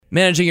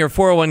Managing your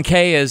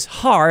 401k is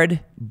hard.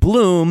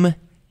 Bloom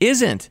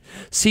isn't.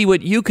 See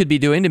what you could be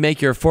doing to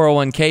make your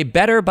 401k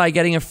better by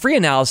getting a free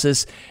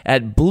analysis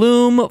at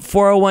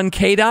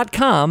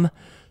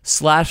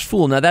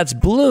bloom401k.com/fool. Now that's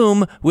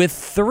Bloom with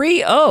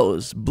 3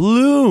 O's.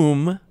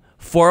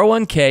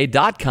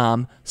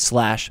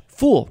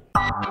 Bloom401k.com/fool.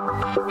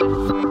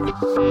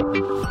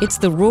 It's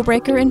the Rule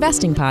Breaker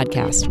Investing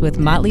Podcast with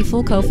Motley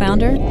Fool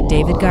co-founder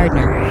David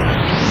Gardner.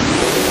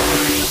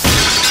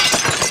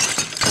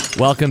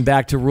 Welcome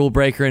back to Rule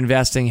Breaker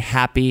Investing.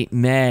 Happy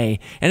May.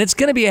 And it's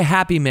going to be a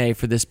happy May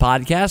for this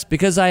podcast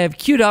because I have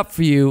queued up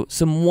for you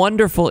some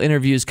wonderful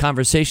interviews,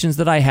 conversations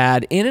that I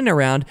had in and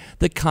around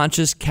the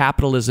Conscious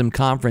Capitalism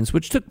Conference,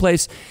 which took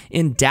place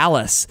in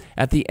Dallas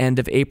at the end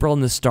of April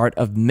and the start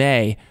of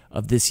May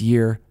of this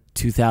year,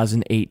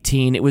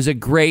 2018. It was a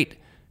great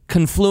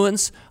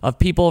confluence of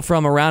people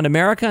from around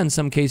America, in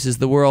some cases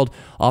the world,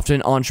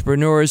 often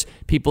entrepreneurs,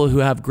 people who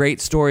have great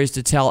stories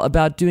to tell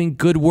about doing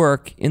good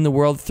work in the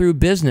world through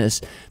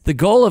business. The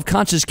goal of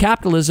conscious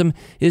capitalism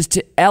is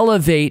to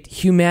elevate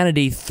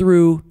humanity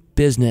through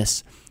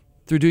business,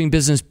 through doing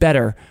business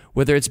better,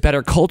 whether it's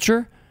better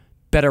culture,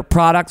 better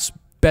products,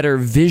 better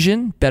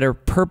vision, better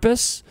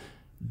purpose,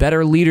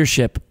 better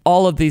leadership.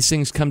 All of these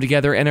things come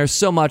together and are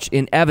so much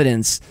in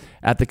evidence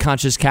at the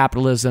Conscious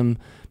Capitalism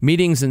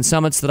meetings and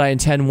summits that I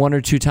attend 1 or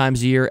 2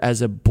 times a year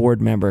as a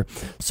board member.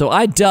 So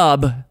I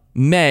dub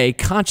May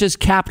Conscious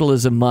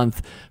Capitalism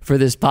Month for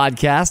this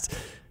podcast.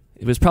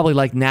 It was probably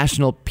like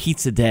National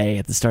Pizza Day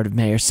at the start of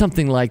May or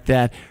something like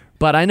that.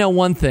 But I know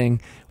one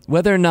thing,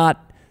 whether or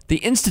not the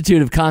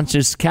Institute of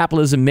Conscious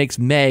Capitalism makes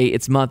May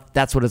its month,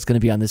 that's what it's going to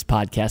be on this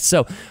podcast.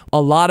 So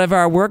a lot of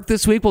our work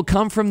this week will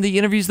come from the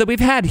interviews that we've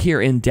had here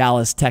in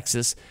Dallas,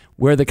 Texas,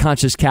 where the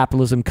Conscious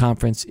Capitalism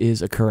Conference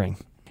is occurring.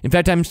 In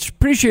fact, I'm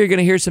pretty sure you're going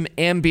to hear some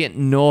ambient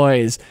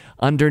noise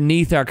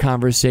underneath our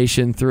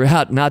conversation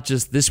throughout not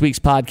just this week's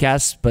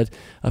podcast, but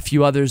a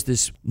few others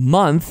this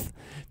month,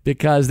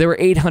 because there were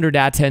 800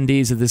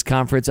 attendees of this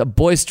conference, a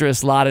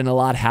boisterous lot and a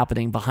lot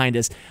happening behind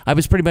us. I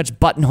was pretty much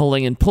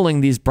buttonholing and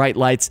pulling these bright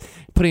lights,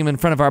 putting them in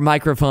front of our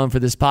microphone for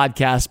this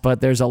podcast, but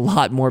there's a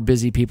lot more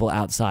busy people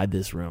outside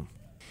this room.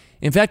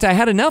 In fact, I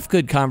had enough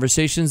good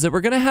conversations that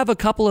we're going to have a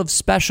couple of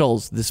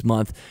specials this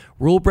month.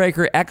 Rule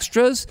Breaker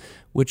Extras,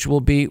 which will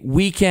be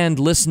weekend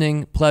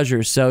listening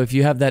pleasures. So if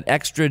you have that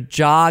extra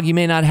jog, you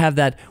may not have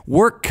that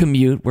work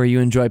commute where you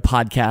enjoy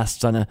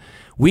podcasts on a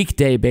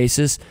weekday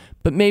basis,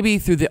 but maybe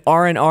through the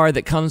R&R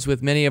that comes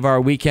with many of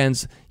our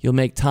weekends, you'll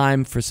make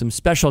time for some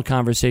special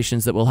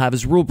conversations that we'll have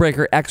as Rule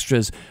Breaker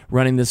Extras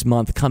running this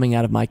month, coming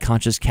out of my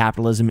Conscious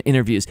Capitalism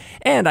interviews.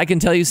 And I can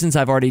tell you, since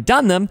I've already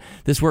done them,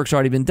 this work's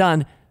already been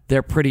done,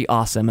 they're pretty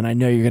awesome, and I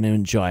know you're going to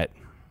enjoy it.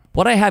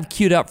 What I have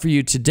queued up for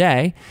you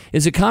today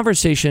is a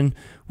conversation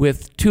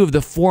with 2 of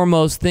the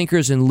foremost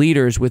thinkers and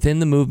leaders within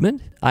the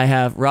movement. I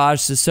have Raj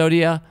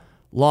Sisodia,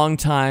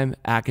 longtime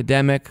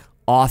academic,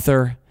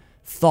 author,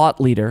 thought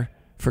leader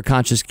for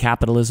Conscious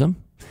Capitalism,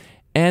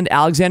 and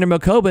Alexander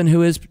Mokobin,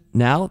 who is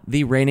now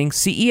the reigning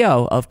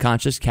CEO of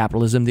Conscious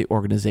Capitalism, the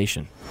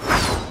organization.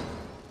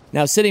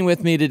 Now, sitting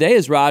with me today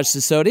is Raj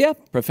Sisodia,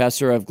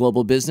 professor of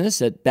global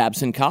business at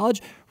Babson College.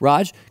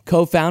 Raj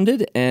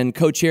co-founded and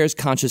co-chairs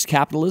Conscious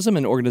Capitalism,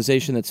 an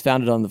organization that's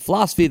founded on the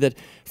philosophy that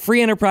free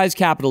enterprise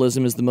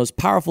capitalism is the most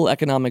powerful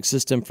economic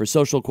system for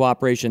social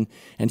cooperation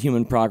and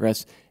human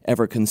progress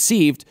ever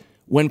conceived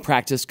when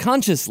practiced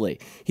consciously.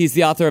 He's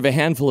the author of a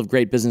handful of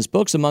great business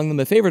books, among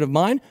them a favorite of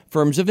mine,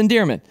 Firms of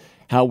Endearment: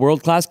 How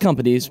World-Class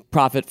Companies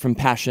Profit from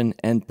Passion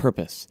and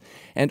Purpose.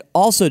 And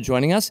also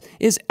joining us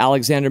is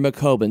Alexander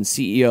Mokobin,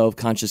 CEO of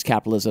Conscious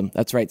Capitalism.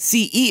 That's right,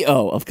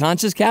 CEO of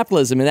Conscious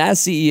Capitalism. And as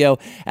CEO,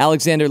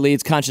 Alexander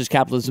leads Conscious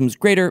Capitalism's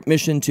greater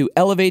mission to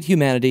elevate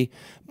humanity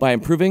by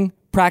improving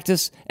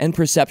practice and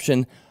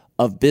perception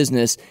of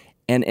business.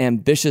 An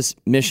ambitious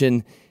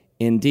mission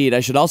indeed. I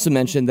should also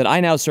mention that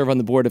I now serve on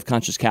the board of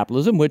Conscious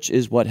Capitalism, which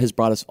is what has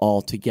brought us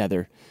all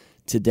together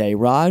today.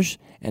 Raj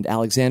and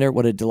Alexander,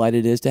 what a delight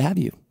it is to have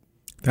you.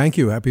 Thank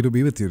you. Happy to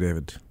be with you,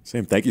 David.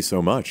 Same. Thank you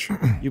so much.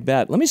 You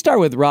bet. Let me start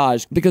with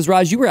Raj, because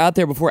Raj, you were out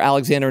there before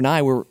Alexander and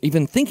I were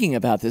even thinking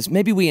about this.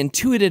 Maybe we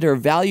intuited or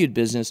valued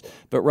business,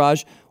 but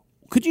Raj,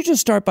 could you just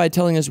start by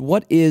telling us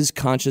what is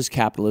conscious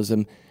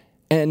capitalism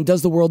and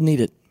does the world need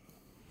it?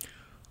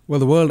 Well,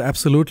 the world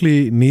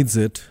absolutely needs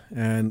it,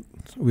 and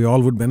we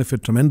all would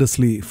benefit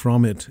tremendously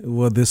from it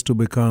were this to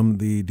become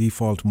the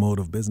default mode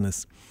of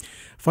business.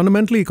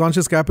 Fundamentally,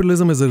 conscious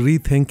capitalism is a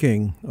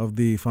rethinking of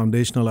the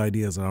foundational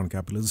ideas around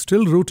capitalism,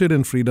 still rooted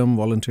in freedom,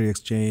 voluntary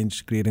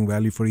exchange, creating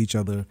value for each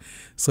other,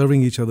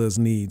 serving each other's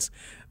needs,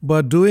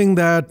 but doing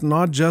that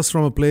not just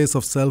from a place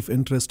of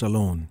self-interest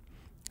alone.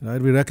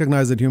 Right? We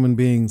recognize that human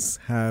beings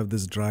have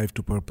this drive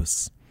to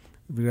purpose.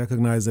 We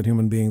recognize that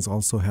human beings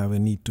also have a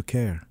need to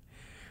care.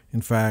 In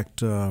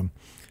fact,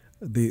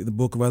 the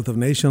book Wealth of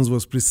Nations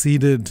was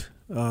preceded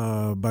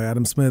by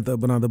Adam Smith,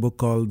 another book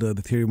called The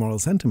Theory of Moral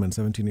Sentiments,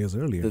 17 years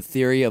earlier. The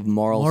Theory of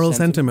Moral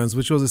Sentiments,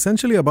 which was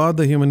essentially about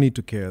the human need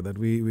to care, that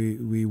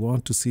we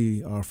want to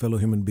see our fellow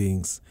human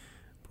beings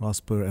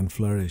prosper and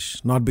flourish,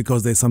 not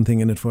because there's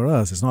something in it for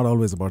us. It's not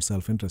always about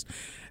self-interest.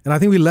 And I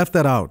think we left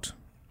that out.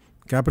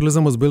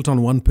 Capitalism was built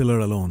on one pillar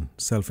alone,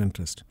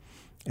 self-interest.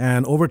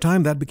 And over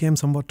time, that became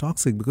somewhat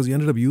toxic because you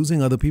ended up using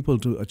other people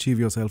to achieve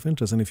your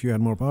self-interest. And if you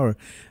had more power,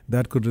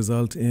 that could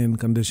result in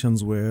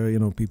conditions where,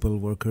 people,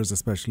 workers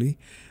especially,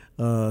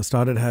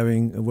 started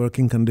having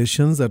working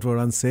conditions that were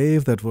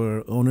unsafe, that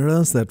were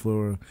onerous, that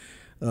were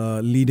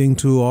leading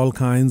to all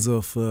kinds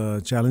of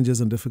challenges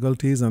and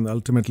difficulties, and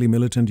ultimately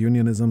militant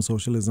unionism,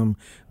 socialism,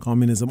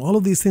 communism. All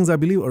of these things, I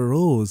believe,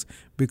 arose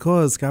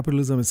because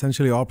capitalism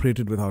essentially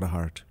operated without a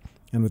heart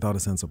and without a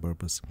sense of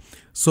purpose.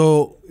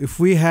 So if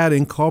we had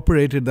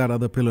incorporated that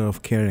other pillar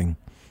of caring,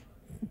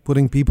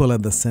 putting people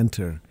at the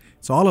center,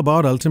 it's all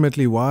about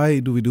ultimately why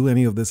do we do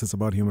any of this? It's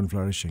about human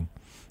flourishing.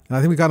 And I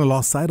think we kind of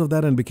lost sight of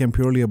that and became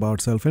purely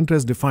about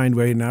self-interest, defined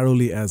very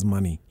narrowly as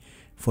money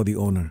for the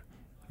owner,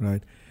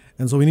 right?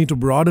 And so we need to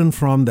broaden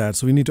from that.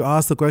 So we need to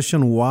ask the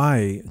question,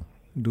 why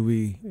do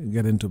we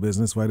get into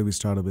business? Why do we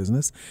start a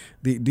business?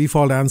 The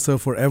default answer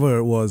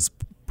forever was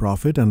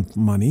profit and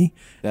money.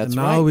 That's and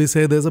now we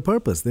say there's a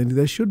purpose. Then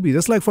there should be.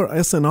 Just like for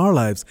us in our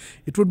lives,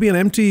 it would be an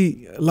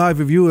empty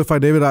life if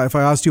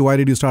I asked you, why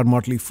did you start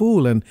Motley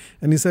Fool? And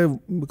you say,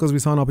 because we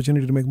saw an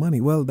opportunity to make money.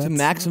 Well, that's to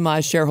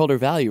maximize shareholder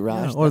value,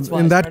 Raj. Yeah, or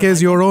in that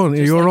case, your own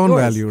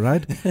value,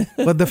 right?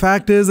 But the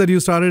fact is that you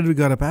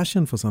got a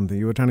passion for something.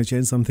 You were trying to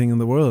change something in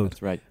the world.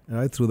 That's right.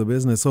 Right, through the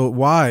business. So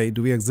why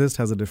do we exist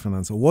has a different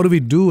answer. What do we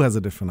do has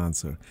a different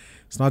answer.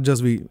 It's not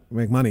just we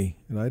make money,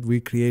 right?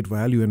 We create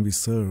value and we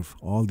serve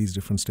all these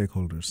different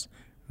stakeholders,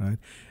 right?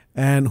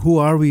 And who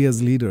are we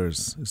as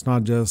leaders? It's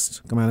not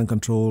just command and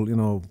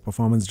control,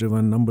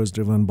 performance-driven,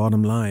 numbers-driven,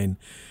 bottom line,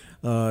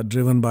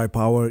 driven by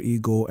power,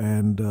 ego,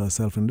 and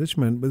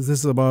self-enrichment. But this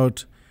is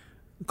about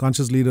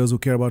conscious leaders who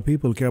care about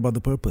people, care about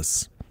the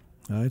purpose,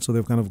 right? So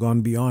they've kind of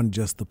gone beyond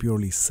just the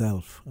purely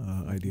self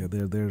idea.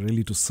 They're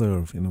really to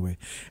serve in a way.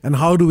 And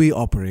how do we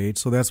operate?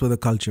 So that's where the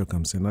culture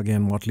comes in.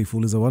 Again, Motley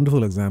Fool is a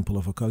wonderful example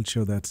of a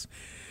culture that's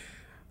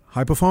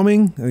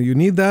high-performing. You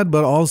need that,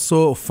 but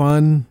also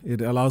fun.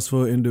 It allows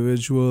for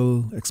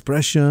individual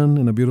expression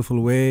in a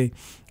beautiful way.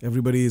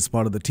 Everybody is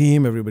part of the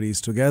team. Everybody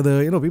is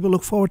together. People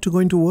look forward to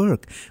going to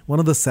work.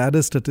 One of the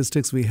saddest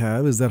statistics we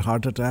have is that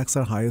heart attacks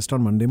are highest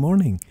on Monday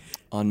morning.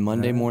 On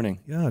Monday morning.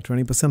 Yeah,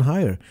 20%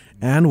 higher.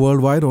 And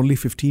worldwide, only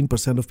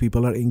 15% of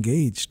people are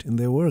engaged in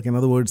their work. In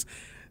other words,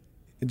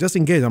 just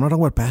engaged. I'm not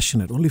talking about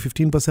passionate. Only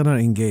 15% are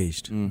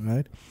engaged,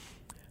 right?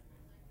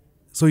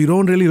 So you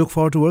don't really look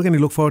forward to work, and you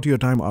look forward to your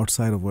time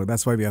outside of work.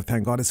 That's why we have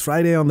Thank God It's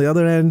Friday on the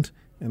other end,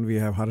 and we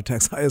have heart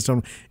attacks highest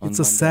on. It's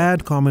a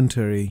sad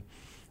commentary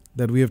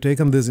that we have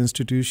taken this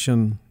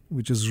institution,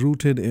 which is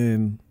rooted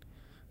in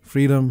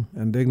freedom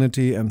and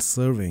dignity and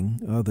serving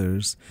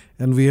others,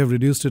 and we have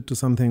reduced it to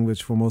something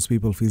which for most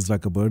people feels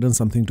like a burden,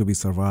 something to be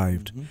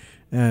survived.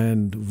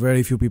 And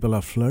very few people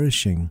are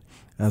flourishing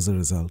as a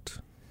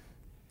result.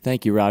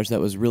 Thank you, Raj.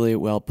 That was really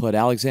well put.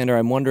 Alexander,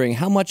 I'm wondering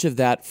how much of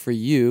that for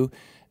you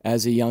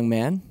as a young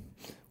man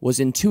was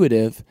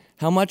intuitive.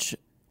 How much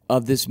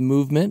of this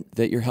movement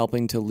that you're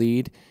helping to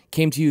lead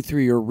came to you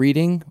through your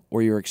reading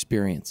or your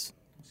experience?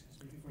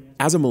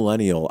 As a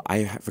millennial, I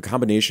have a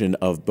combination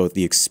of both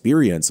the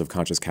experience of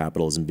conscious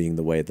capitalism being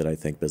the way that I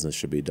think business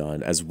should be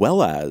done, as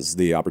well as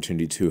the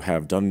opportunity to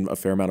have done a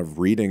fair amount of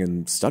reading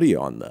and study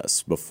on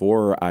this.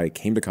 Before I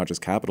came to conscious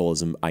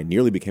capitalism, I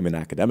nearly became an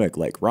academic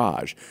like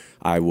Raj.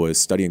 I was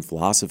studying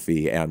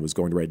philosophy and was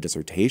going to write a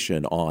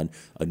dissertation on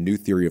a new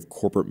theory of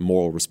corporate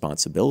moral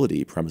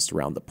responsibility premised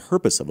around the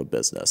purpose of a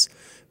business.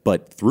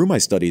 But through my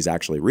studies, I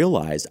actually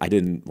realized I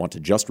didn't want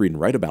to just read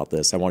and write about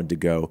this. I wanted to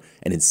go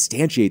and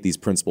instantiate these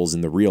principles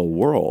in the real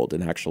world.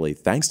 And actually,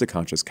 thanks to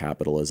conscious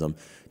capitalism,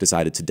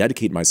 decided to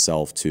dedicate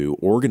myself to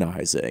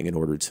organizing in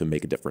order to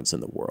make a difference in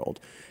the world.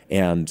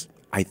 And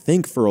I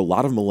think for a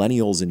lot of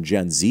millennials and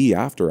Gen Z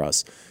after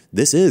us,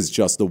 this is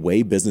just the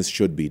way business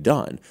should be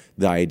done.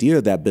 The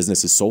idea that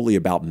business is solely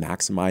about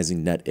maximizing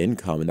net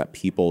income and that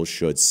people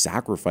should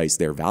sacrifice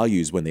their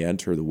values when they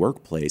enter the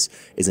workplace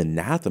is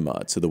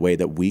anathema to the way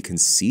that we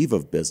conceive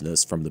of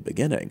business from the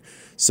beginning.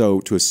 So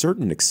to a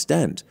certain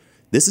extent,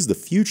 this is the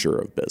future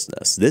of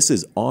business. This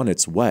is on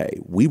its way.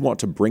 We want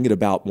to bring it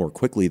about more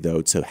quickly,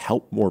 though, to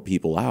help more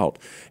people out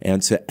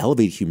and to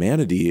elevate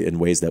humanity in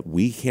ways that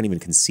we can't even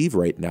conceive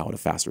right now at a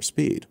faster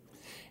speed.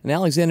 And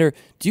Alexander,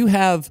 do you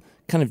have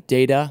kind of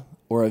data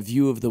or a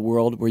view of the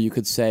world where you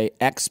could say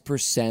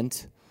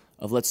X%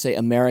 of, let's say,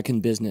 American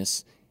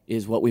business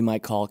is what we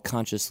might call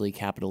consciously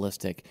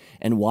capitalistic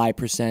and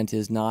Y%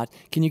 is not?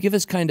 Can you give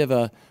us kind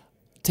of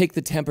take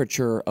the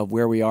temperature of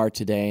where we are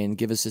today and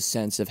give us a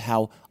sense of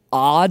how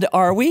odd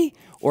are we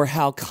or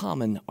how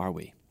common are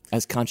we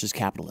as conscious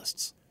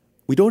capitalists?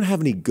 We don't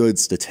have any good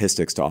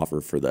statistics to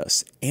offer for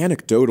this.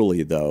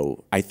 Anecdotally,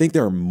 though, I think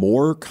there are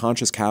more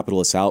conscious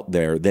capitalists out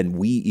there than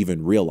we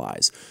even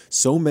realize.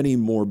 So many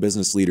more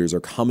business leaders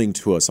are coming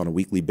to us on a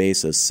weekly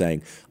basis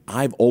saying,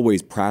 I've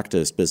always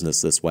practiced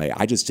business this way.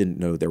 I just didn't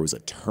know there was a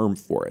term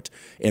for it.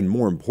 And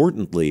more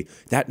importantly,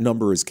 that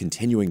number is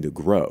continuing to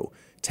grow.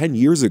 10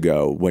 years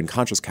ago, when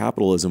conscious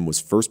capitalism was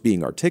first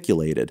being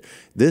articulated,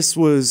 this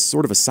was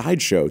sort of a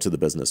sideshow to the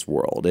business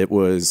world. It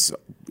was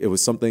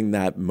something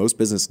that most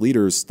business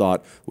leaders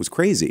thought was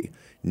crazy.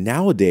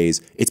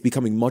 Nowadays, it's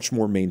becoming much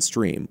more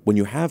mainstream. When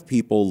you have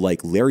people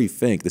like Larry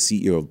Fink, the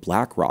CEO of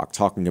BlackRock,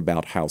 talking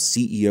about how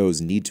CEOs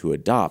need to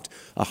adopt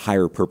a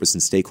higher purpose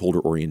and stakeholder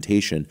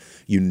orientation,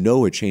 you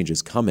know a change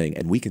is coming,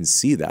 and we can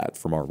see that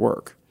from our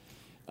work.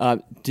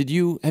 Has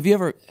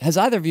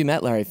either of you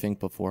met Larry Fink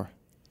before?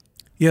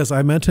 Yes,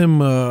 I met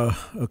him a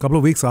couple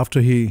of weeks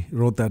after he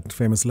wrote that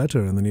famous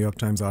letter in the New York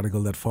Times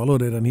article that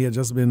followed it, and he had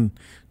just been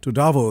to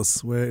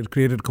Davos, where it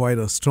created quite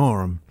a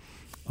storm.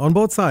 On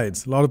both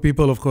sides, a lot of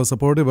people, of course,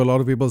 supportive. A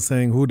lot of people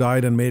saying, "Who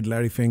died and made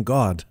Larry Fink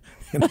God?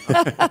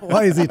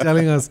 Why is he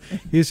telling us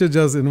he should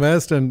just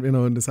invest and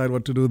and decide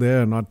what to do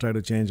there and not try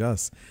to change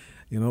us?"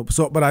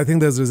 So, but I think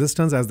there's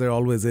resistance, as there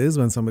always is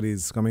when somebody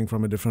is coming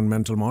from a different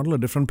mental model, a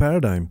different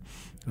paradigm.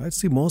 I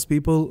see most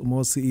people,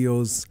 most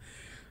CEOs,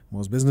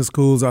 most business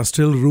schools are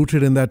still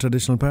rooted in that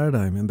traditional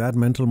paradigm, and that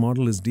mental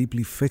model is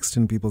deeply fixed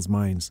in people's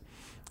minds.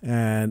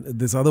 And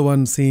this other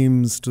one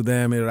seems to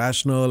them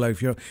irrational.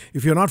 Like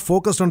if you're not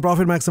focused on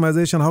profit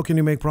maximization, how can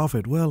you make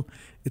profit? Well,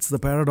 it's the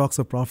paradox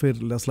of profit,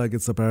 just like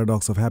it's the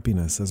paradox of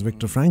happiness, as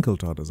Viktor Frankl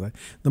taught us. Right?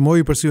 The more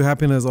you pursue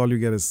happiness, all you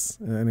get is,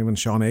 and even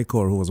Sean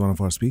Achor, who was one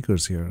of our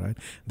speakers here, right?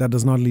 That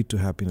does not lead to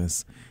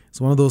happiness. It's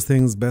one of those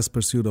things best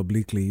pursued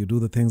obliquely. You do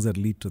the things that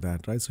lead to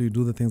that, right? So you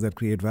do the things that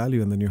create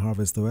value, and then you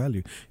harvest the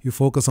value. You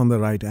focus on the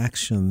right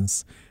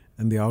actions,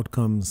 and the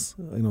outcomes,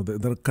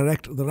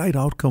 the right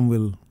outcome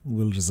will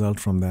result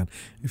from that.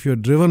 If you're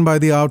driven by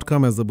the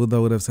outcome, as the Buddha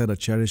would have said, a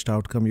cherished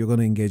outcome, you're going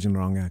to engage in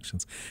wrong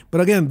actions.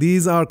 But again,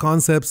 these are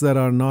concepts that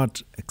are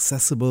not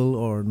accessible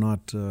or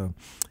not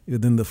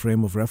within the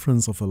frame of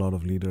reference of a lot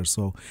of leaders.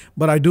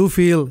 But I do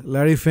feel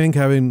Larry Fink,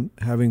 having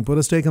put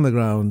a stake in the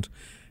ground,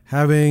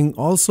 having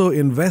also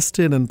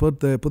invested and put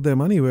their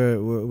money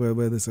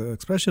where this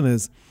expression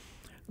is.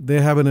 They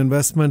have an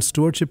investment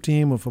stewardship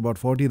team of about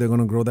 40. They're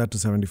going to grow that to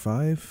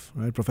 75,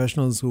 right?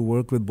 Professionals who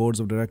work with boards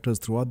of directors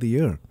throughout the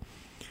year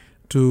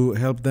to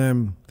help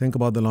them think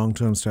about the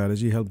long-term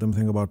strategy, help them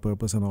think about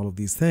purpose and all of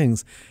these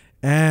things.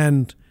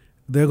 And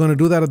they're going to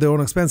do that at their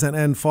own expense.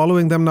 And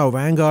following them now,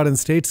 Vanguard and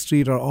State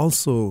Street are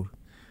also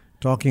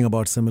talking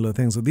about similar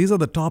things. So these are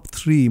the top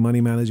 3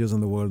 money managers in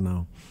the world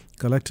now,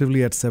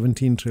 collectively at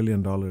 $17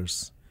 trillion.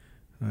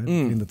 Right,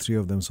 between the 3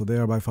 of them. So they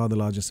are by far the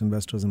largest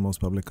investors in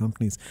most public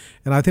companies.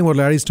 And I think what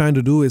Larry's trying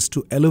to do is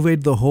to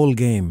elevate the whole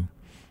game,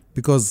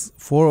 because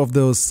 4 of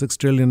those $6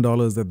 trillion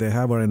that they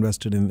have are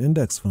invested in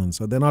index funds.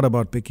 So they're not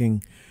about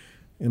picking,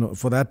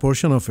 for that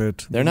portion of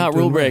it. They're not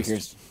rule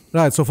breakers.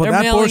 Right. So for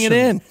they're that portion,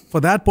 it in. For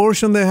that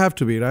portion, they have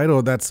to be, right?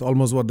 Or that's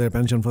almost what their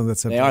pension funds that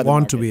said they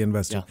want to be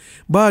invested. Yeah.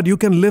 But you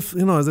can lift,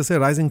 as they say,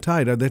 rising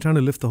tide. Right? They're trying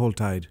to lift the whole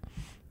tide.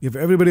 If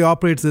everybody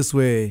operates this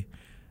way,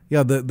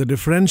 the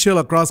differential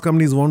across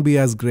companies won't be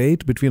as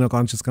great between a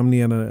conscious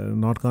company and a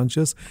not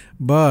conscious,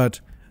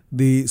 but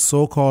the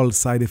so-called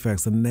side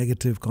effects, the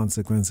negative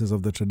consequences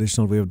of the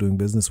traditional way of doing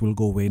business will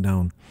go way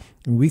down.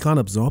 And we can't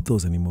absorb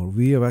those anymore.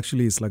 We have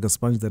actually, it's like a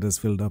sponge that has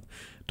filled up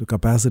to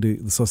capacity.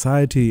 The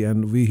society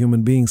and we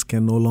human beings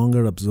can no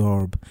longer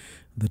absorb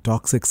the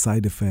toxic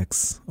side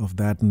effects of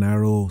that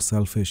narrow,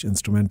 selfish,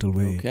 instrumental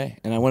way. Okay,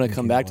 and I want to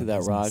come back to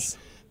that, Raj.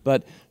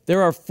 But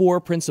there are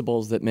 4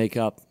 principles that make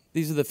up.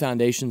 These are the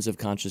foundations of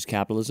conscious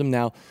capitalism.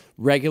 Now,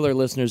 regular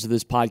listeners of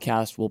this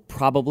podcast will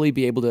probably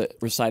be able to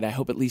recite, I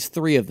hope, at least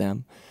 3 of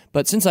them.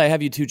 But since I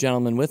have you 2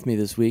 gentlemen with me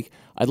this week,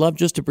 I'd love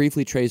just to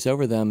briefly trace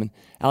over them. And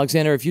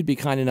Alexander, if you'd be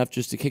kind enough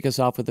just to kick us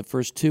off with the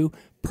first 2,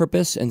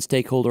 purpose and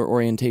stakeholder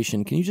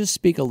orientation. Can you just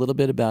speak a little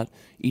bit about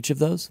each of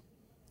those?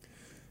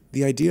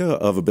 The idea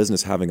of a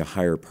business having a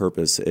higher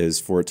purpose is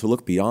for it to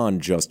look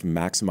beyond just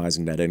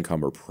maximizing net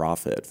income or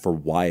profit for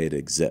why it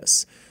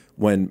exists.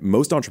 When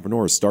most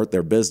entrepreneurs start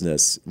their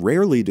business,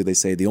 rarely do they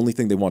say the only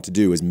thing they want to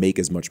do is make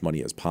as much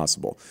money as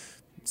possible.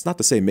 It's not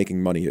to say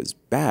making money is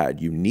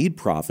bad. You need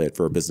profit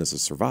for a business to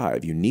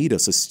survive. You need a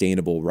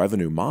sustainable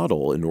revenue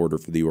model in order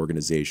for the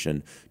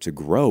organization to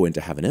grow and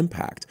to have an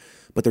impact.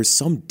 But there's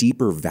some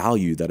deeper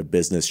value that a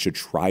business should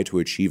try to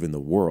achieve in the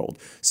world,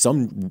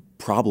 some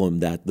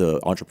problem that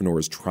the entrepreneur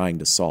is trying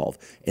to solve.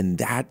 And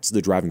that's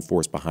the driving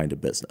force behind a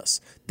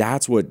business.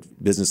 That's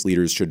what business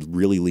leaders should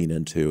really lean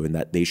into, and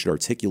that they should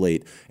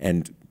articulate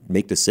and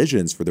make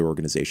decisions for their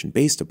organization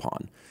based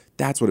upon.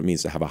 That's what it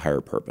means to have a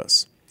higher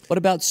purpose. What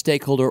about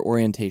stakeholder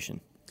orientation?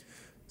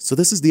 So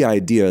this is the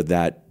idea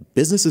that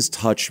businesses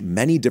touch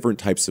many different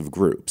types of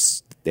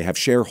groups. They have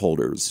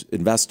shareholders,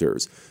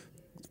 investors,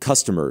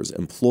 customers,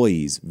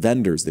 employees,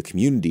 vendors, the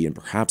community, and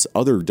perhaps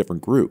other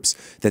different groups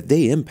that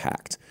they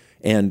impact.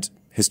 And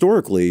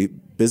historically,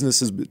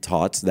 businesses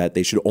taught that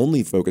they should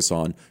only focus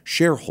on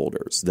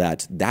shareholders,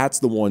 that's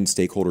the one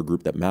stakeholder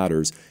group that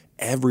matters.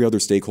 Every other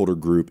stakeholder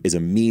group is a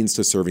means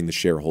to serving the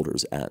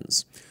shareholders'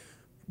 ends.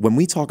 When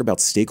we talk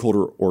about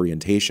stakeholder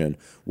orientation,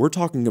 we're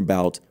talking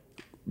about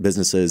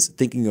businesses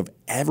thinking of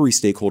every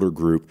stakeholder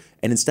group,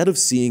 and instead of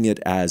seeing it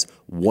as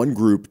one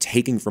group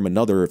taking from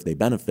another if they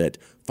benefit,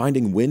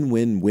 finding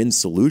win-win-win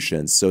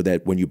solutions so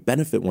that when you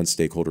benefit one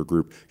stakeholder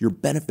group, you're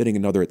benefiting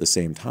another at the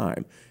same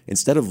time.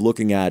 Instead of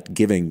looking at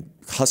giving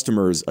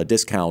customers a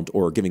discount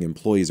or giving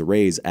employees a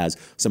raise as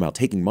somehow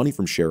taking money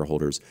from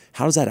shareholders,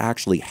 how does that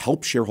actually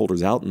help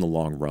shareholders out in the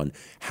long run?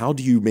 How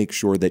do you make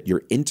sure that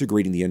you're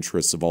integrating the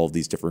interests of all of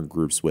these different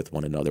groups with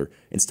one another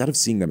instead of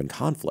seeing them in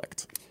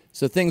conflict?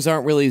 So things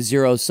aren't really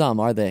zero sum,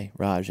 are they,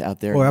 Raj, out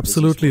there? Oh,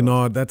 absolutely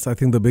not. That's, I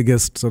think, the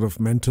biggest sort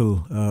of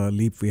mental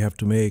leap we have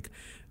to make.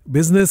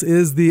 Business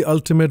is the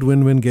ultimate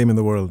win-win game in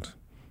the world.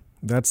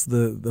 That's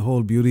the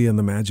whole beauty and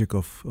the magic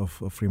of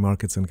free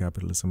markets and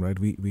capitalism, right?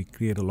 We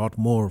create a lot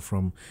more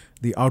from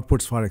the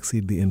outputs far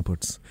exceed the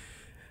inputs.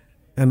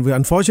 And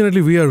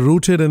unfortunately, we are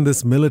rooted in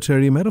this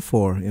military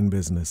metaphor in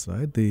business,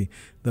 right? The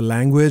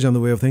language and the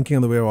way of thinking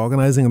and the way of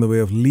organizing and the way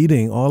of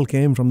leading all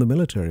came from the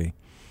military,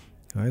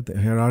 right?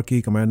 The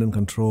hierarchy, command and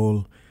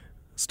control,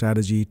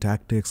 strategy,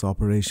 tactics,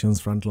 operations,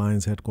 front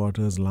lines,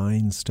 headquarters,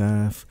 line,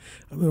 staff,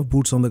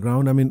 boots on the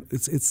ground. I mean,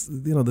 it's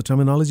the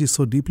terminology is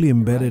so deeply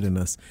embedded in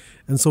us.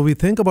 And so we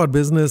think about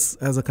business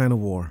as a kind of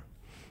war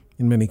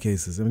in many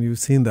cases. I mean, you've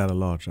seen that a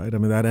lot, right? I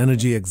mean, that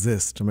energy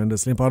exists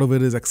tremendously. Part of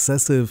it is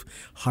excessive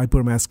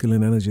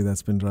hyper-masculine energy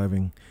that's been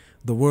driving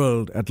the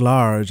world at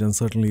large and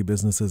certainly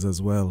businesses as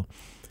well.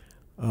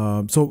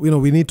 So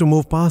we need to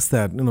move past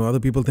that.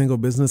 Other people think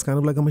of business kind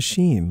of like a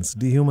machine. It's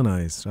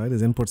dehumanized, right?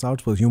 It's inputs,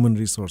 outputs, human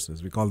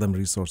resources. We call them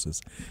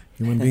resources.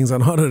 Human beings are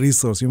not a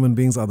resource. Human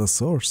beings are the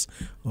source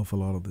of a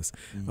lot of this.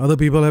 Other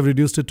people have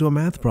reduced it to a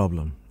math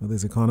problem. Whether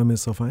it's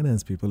economists or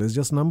finance people, it's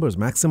just numbers.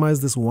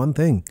 Maximize this one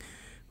thing.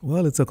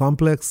 Well, it's a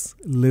complex,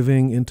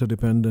 living,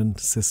 interdependent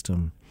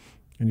system.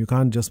 And you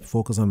can't just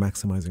focus on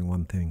maximizing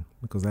one thing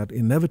because that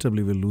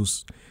inevitably will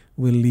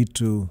lead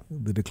to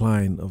the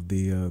decline of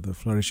the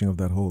flourishing of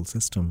that whole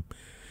system.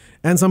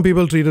 And some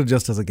people treat it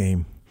just as a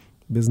game.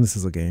 Business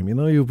is a game.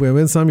 You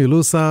win some, you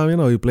lose some,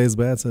 you place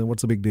bets, and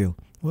what's the big deal?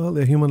 Well,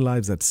 there are human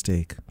lives at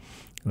stake,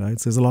 right?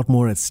 So there's a lot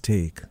more at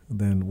stake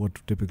than what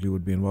typically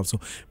would be involved.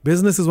 So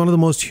business is one of the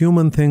most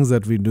human things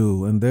that we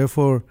do, and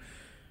therefore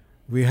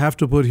we have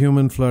to put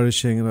human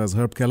flourishing, as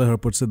Herb Kelleher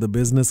puts it, the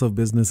business of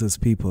business is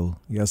people,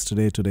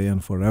 yesterday, today,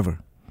 and forever.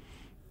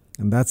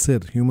 And that's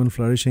it. Human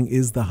flourishing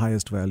is the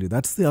highest value.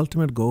 That's the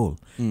ultimate goal.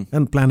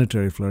 And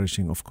planetary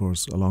flourishing, of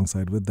course,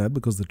 alongside with that,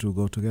 because the two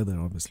go together,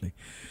 obviously.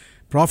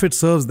 Profit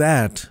serves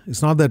that.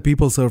 It's not that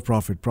people serve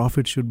profit.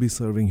 Profit should be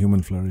serving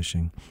human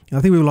flourishing. I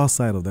think we've lost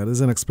sight of that.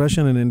 There's an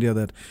expression in India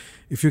that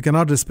if you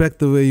cannot respect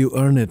the way you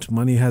earn it,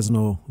 money has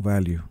no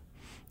value.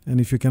 And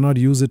if you cannot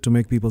use it to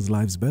make people's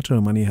lives better,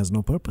 money has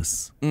no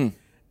purpose.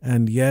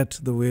 And yet,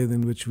 the way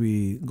in which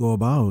we go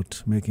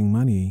about making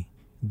money,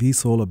 the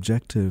sole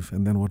objective,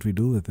 and then what we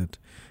do with it,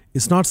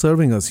 it's not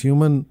serving us.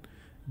 Human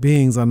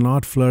beings are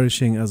not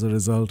flourishing as a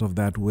result of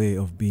that way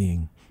of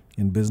being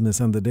in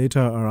business. And the data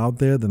are out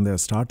there, then they're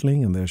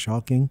startling and they're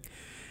shocking.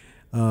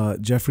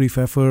 Jeffrey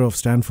Pfeffer of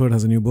Stanford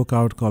has a new book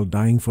out called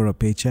Dying for a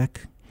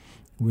Paycheck,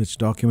 which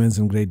documents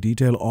in great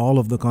detail all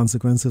of the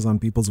consequences on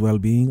people's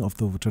well-being of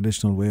the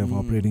traditional way of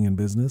operating in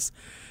business.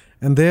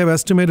 And they have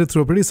estimated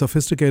through a pretty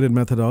sophisticated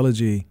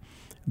methodology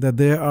that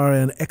there are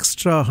an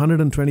extra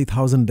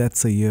 120,000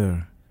 deaths a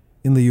year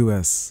in the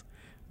U.S.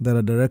 that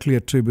are directly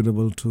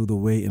attributable to the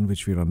way in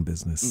which we run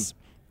business.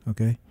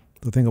 Okay?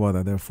 So think about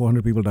that. There are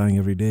 400 people dying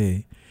every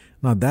day.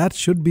 Now that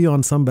should be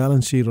on some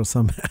balance sheet or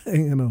some,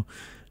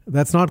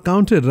 that's not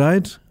counted,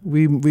 right?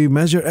 We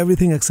measure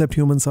everything except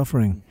human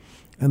suffering.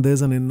 And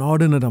there's an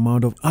inordinate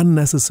amount of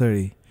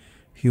unnecessary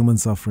human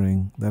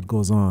suffering that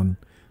goes on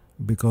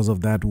because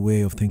of that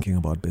way of thinking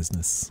about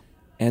business.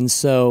 And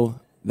so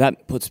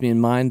that puts me in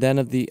mind then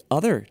of the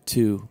other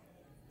two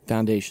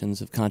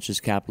foundations of conscious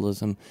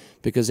capitalism,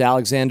 because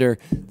Alexander,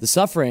 the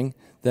suffering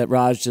that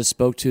Raj just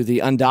spoke to, the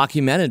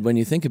undocumented when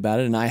you think about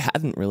it, and I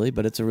hadn't really,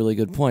 but it's a really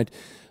good point,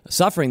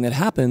 suffering that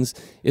happens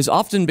is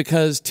often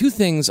because two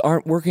things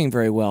aren't working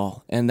very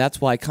well. And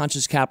that's why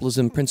conscious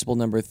capitalism principle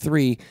number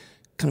 3,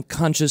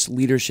 conscious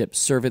leadership,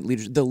 servant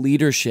leadership, the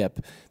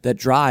leadership that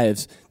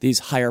drives these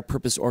higher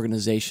purpose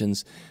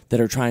organizations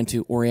that are trying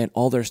to orient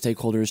all their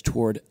stakeholders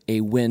toward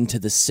a win to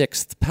the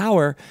 6th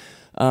power.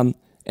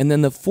 And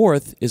then the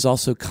 4th is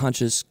also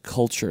conscious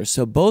culture.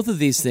 So both of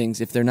these things,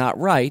 if they're not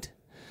right,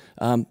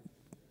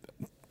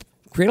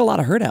 create a lot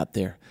of hurt out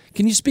there.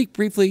 Can you speak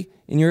briefly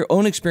in your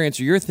own experience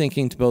or your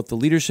thinking to both the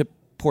leadership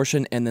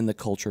portion and then the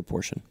culture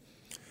portion?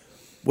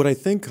 What I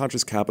think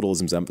conscious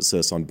capitalism's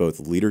emphasis on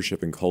both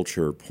leadership and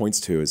culture points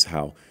to is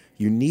how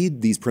you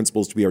need these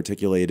principles to be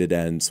articulated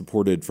and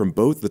supported from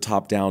both the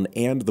top down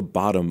and the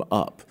bottom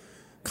up.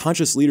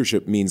 Conscious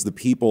leadership means the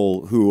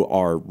people who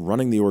are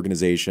running the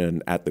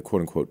organization at the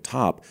quote-unquote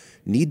top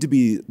need to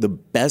be the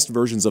best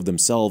versions of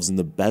themselves and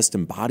the best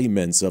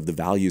embodiments of the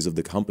values of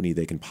the company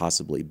they can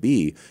possibly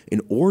be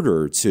in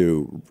order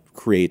to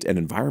create an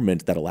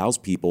environment that allows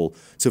people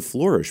to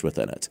flourish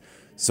within it.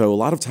 So a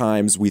lot of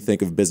times we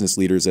think of business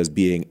leaders as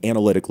being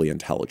analytically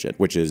intelligent,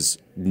 which is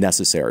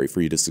necessary for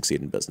you to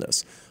succeed in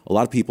business. A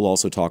lot of people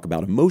also talk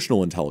about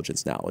emotional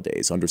intelligence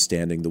nowadays,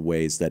 understanding the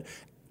ways that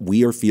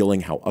we are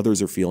feeling, how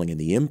others are feeling, and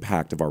the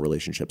impact of our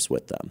relationships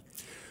with them.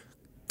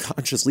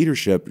 Conscious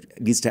leadership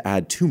needs to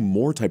add two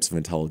more types of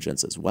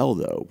intelligence as well,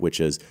 though, which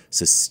is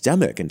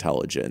systemic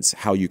intelligence,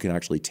 how you can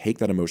actually take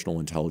that emotional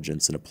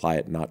intelligence and apply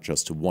it not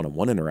just to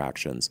one-on-one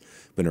interactions,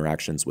 but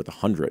interactions with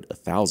 100,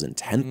 1,000,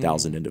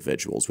 10,000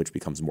 individuals, which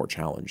becomes more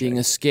challenging. Being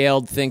a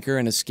scaled thinker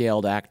and a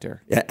scaled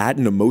actor. At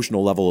an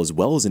emotional level as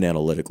well as an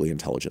analytically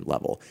intelligent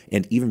level.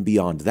 And even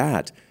beyond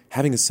that,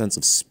 having a sense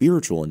of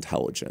spiritual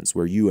intelligence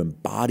where you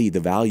embody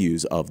the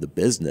values of the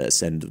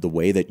business and the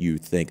way that you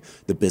think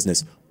the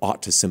business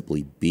ought to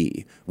simply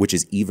be, which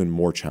is even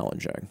more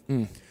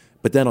challenging.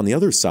 But then on the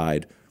other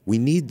side, we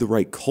need the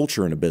right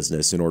culture in a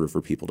business in order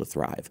for people to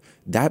thrive.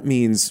 That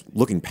means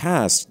looking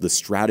past the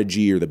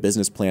strategy or the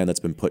business plan that's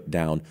been put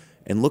down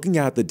and looking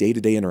at the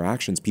day-to-day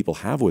interactions people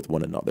have with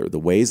one another, the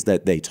ways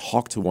that they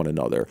talk to one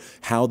another,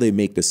 how they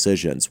make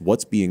decisions,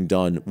 what's being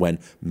done when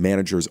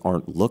managers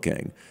aren't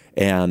looking,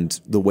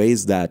 and the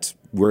ways that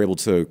we're able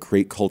to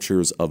create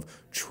cultures of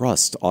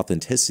trust,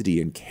 authenticity,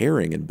 and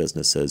caring in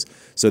businesses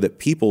so that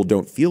people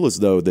don't feel as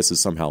though this is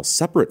somehow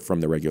separate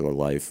from their regular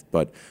life,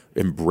 but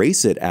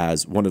embrace it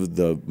as one of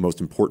the most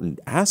important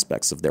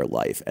aspects of their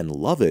life and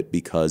love it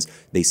because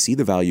they see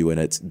the value in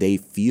it. They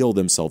feel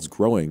themselves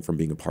growing from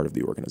being a part of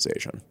the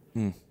organization.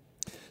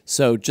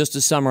 So just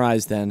to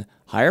summarize then,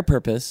 higher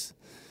purpose,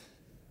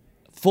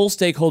 full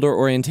stakeholder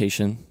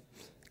orientation,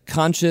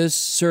 conscious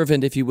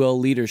servant, if you will,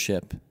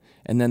 leadership,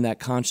 and then that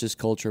conscious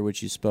culture,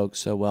 which you spoke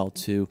so well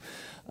to,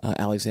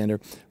 Alexander.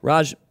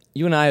 Raj,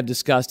 you and I have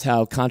discussed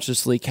how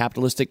consciously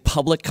capitalistic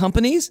public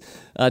companies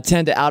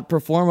tend to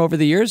outperform over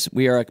the years.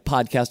 We are a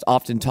podcast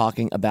often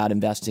talking about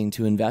investing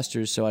to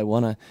investors, so I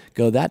want to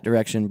go that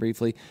direction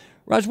briefly.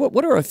 Raj,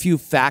 what are a few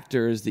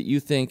factors that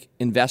you think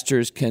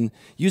investors can,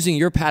 using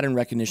your pattern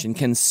recognition,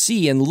 can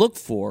see and look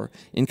for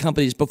in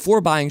companies before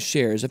buying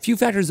shares? A few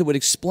factors that would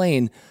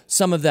explain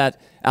some of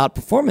that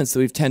outperformance that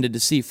we've tended to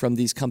see from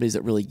these companies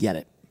that really get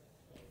it.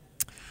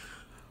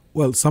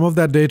 Well, some of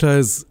that data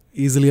is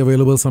easily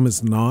available, some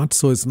is not.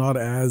 So it's not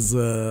as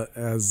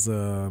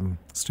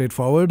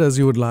straightforward as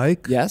you would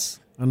like. Yes.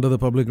 Under the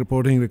public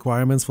reporting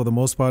requirements, for the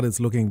most part, it's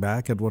looking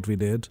back at what we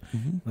did,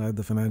 right?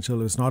 The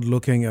financial. It's not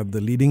looking at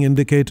the leading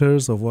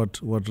indicators of what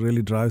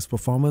really drives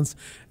performance.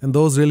 And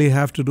those really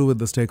have to do with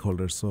the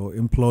stakeholders. So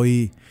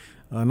employee,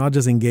 not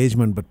just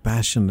engagement, but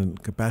passion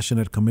and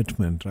passionate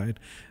commitment, right?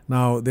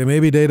 Now, there may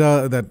be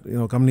data that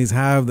companies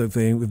have if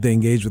they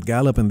engage with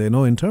Gallup and they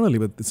know internally,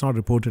 but it's not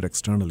reported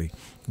externally.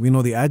 We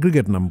know the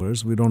aggregate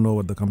numbers. We don't know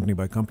what the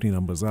company-by-company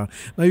numbers are.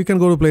 Now, you can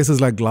go to places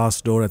like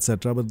Glassdoor,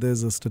 etc., but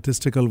there's a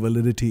statistical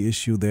validity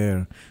issue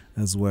there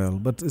as well.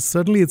 But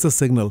certainly it's a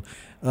signal.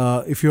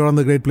 If you're on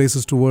the Great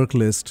Places to Work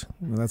list,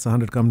 that's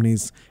 100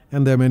 companies,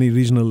 and there are many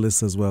regional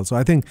lists as well. So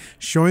I think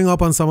showing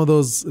up on some of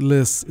those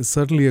lists is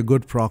certainly a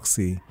good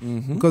proxy.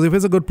 Because if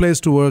it's a good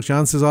place to work,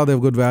 chances are they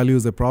have good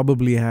values. They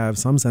probably have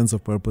some sense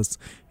of purpose,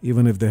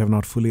 even if they have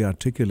not fully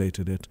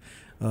articulated it.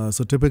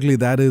 So typically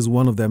that is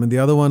one of them. And the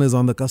other one is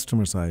on the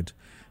customer side.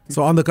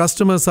 So on the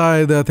customer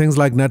side, there are things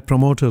like Net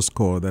Promoter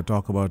Score that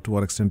talk about to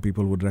what extent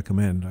people would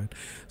recommend, right?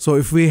 So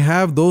if we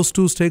have those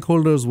two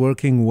stakeholders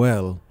working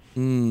well,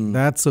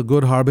 that's a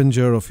good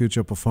harbinger of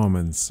future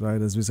performance,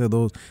 right? As we say,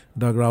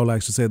 Doug Rao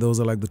likes to say, those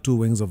are like the two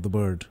wings of the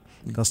bird.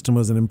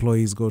 Customers and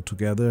employees go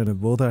together, and if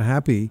both are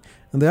happy,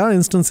 and there are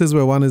instances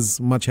where one is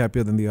much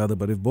happier than the other,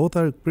 but if both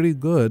are pretty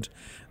good,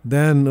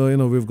 then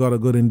we've got a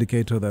good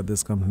indicator that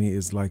this company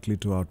is likely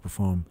to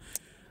outperform.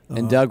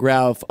 And Doug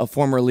Rao, a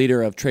former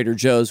leader of Trader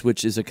Joe's,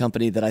 which is a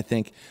company that I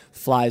think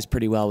flies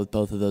pretty well with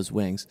both of those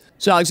wings.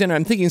 So, Alexander,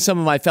 I'm thinking some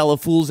of my fellow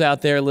fools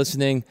out there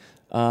listening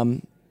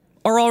are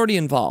already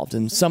involved,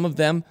 and some of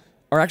them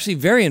are actually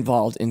very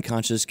involved in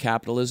conscious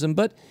capitalism.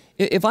 But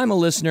if I'm a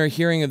listener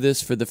hearing of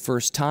this for the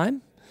first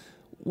time,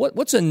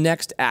 what's a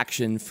next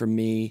action for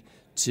me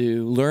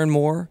to learn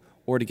more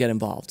or to get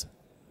involved?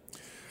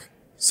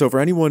 So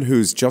for anyone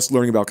who's just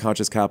learning about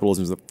conscious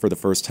capitalism for the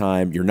first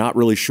time, you're not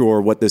really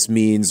sure what this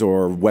means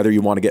or whether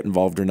you want to get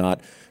involved or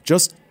not,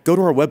 just go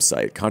to our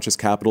website,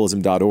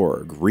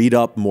 consciouscapitalism.org. Read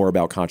up more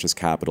about conscious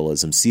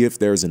capitalism. See if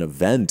there's an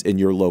event in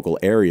your local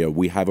area.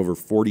 We have over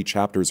 40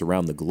 chapters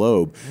around the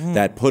globe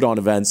that put on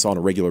events on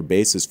a regular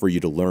basis for you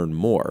to learn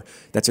more.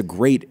 That's a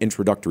great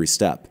introductory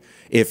step.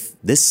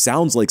 If this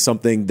sounds like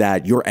something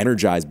that you're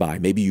energized by,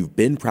 maybe you've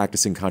been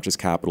practicing conscious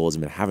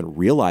capitalism and haven't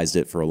realized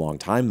it for a long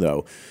time,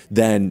 though,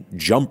 then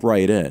jump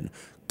right in.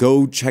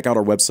 Go check out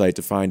our website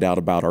to find out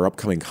about our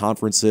upcoming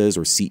conferences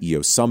or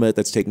CEO Summit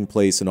that's taking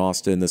place in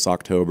Austin this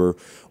October,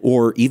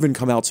 or even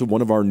come out to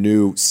one of our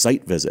new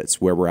site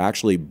visits where we're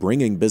actually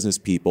bringing business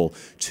people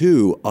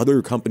to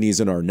other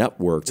companies in our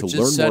network to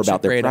learn more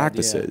about their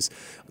practices.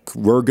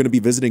 We're going to be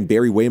visiting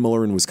Barry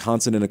Wehmiller in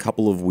Wisconsin in a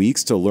couple of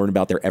weeks to learn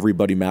about their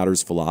Everybody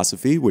Matters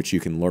philosophy, which you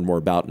can learn more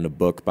about in a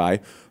book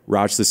by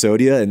Raj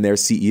Sisodia and their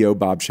CEO,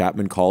 Bob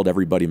Chapman, called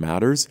Everybody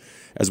Matters,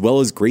 as well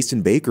as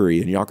Greyston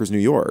Bakery in Yonkers, New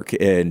York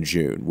in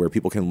June, where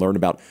people can learn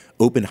about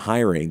open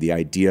hiring, the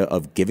idea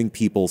of giving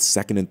people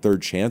second and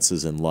third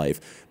chances in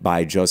life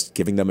by just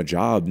giving them a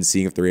job and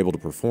seeing if they're able to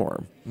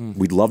perform.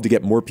 We'd love to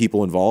get more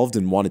people involved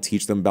and want to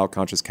teach them about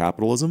conscious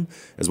capitalism,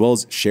 as well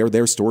as share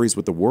their stories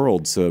with the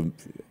world to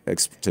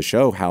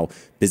show how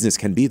business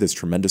can be this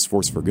tremendous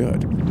force for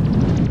good.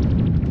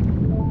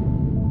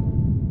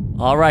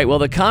 All right, well,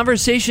 the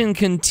conversation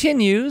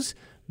continues,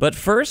 but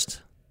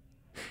first,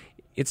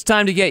 it's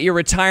time to get your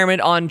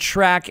retirement on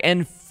track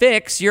and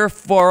fix your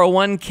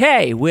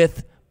 401k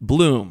with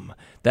Bloom.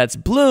 That's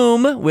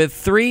Bloom with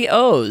 3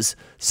 O's.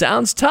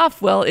 Sounds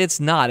tough? Well, it's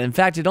not. In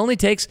fact, it only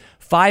takes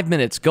 5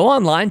 minutes. Go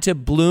online to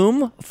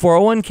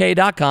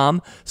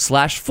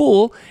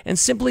bloom401k.com/fool and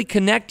simply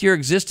connect your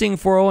existing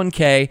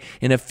 401k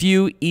in a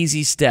few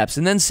easy steps.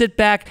 And then sit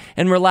back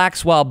and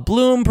relax while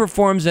Bloom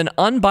performs an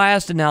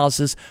unbiased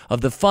analysis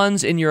of the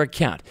funds in your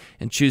account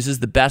and chooses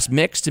the best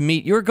mix to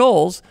meet your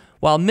goals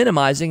while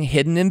minimizing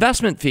hidden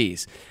investment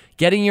fees.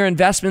 Getting your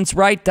investments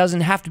right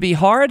doesn't have to be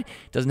hard,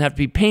 doesn't have to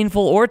be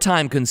painful or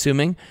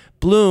time-consuming.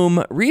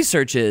 Bloom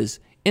researches,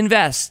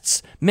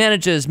 invests,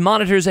 manages,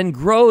 monitors, and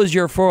grows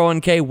your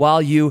 401k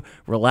while you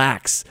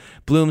relax.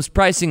 Bloom's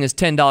pricing is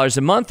 $10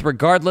 a month,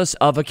 regardless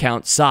of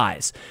account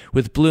size.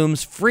 With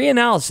Bloom's free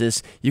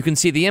analysis, you can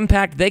see the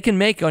impact they can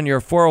make on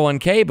your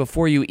 401k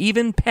before you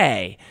even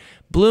pay.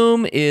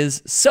 Bloom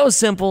is so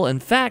simple. In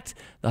fact,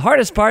 the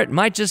hardest part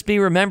might just be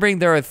remembering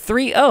there are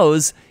 3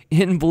 O's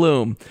in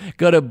Bloom.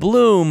 Go to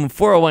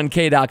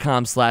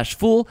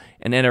bloom401k.com/fool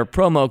and enter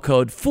promo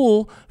code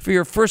FOOL for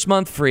your first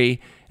month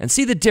free and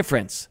see the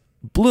difference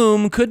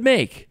Bloom could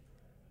make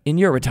in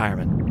your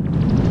retirement.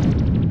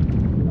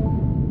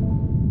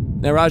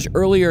 Now, Raj,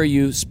 earlier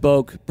you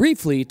spoke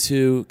briefly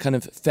to kind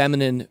of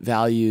feminine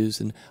values,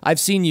 and I've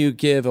seen you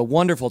give a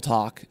wonderful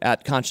talk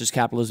at Conscious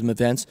Capitalism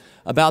events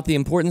about the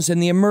importance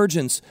and the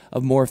emergence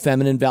of more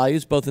feminine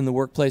values, both in the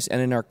workplace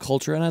and in our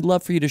culture, and I'd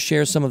love for you to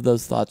share some of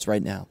those thoughts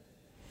right now.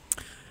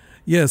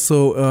 Yeah,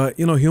 so,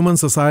 human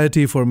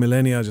society for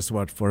millennia, just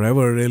about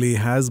forever, really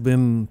has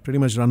been pretty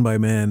much run by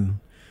men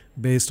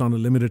based on a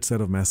limited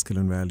set of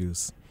masculine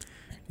values.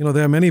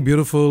 There are many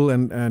beautiful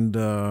and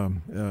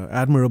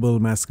admirable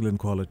masculine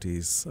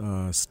qualities,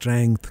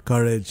 strength,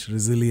 courage,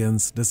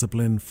 resilience,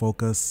 discipline,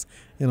 focus.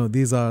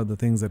 These are the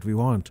things that we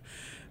want.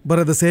 But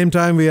at the same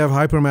time, we have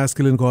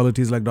hyper-masculine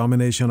qualities like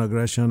domination,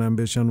 aggression,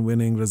 ambition,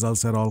 winning,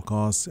 results at all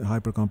costs,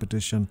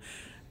 hyper-competition.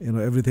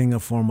 Everything a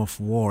form of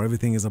war.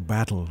 Everything is a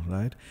battle,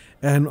 right?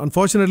 And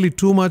unfortunately,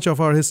 too much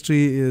of our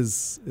history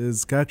is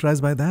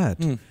characterized by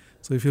that.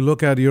 So if you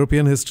look at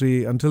European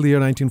history, until the year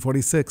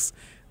 1946,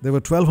 there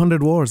were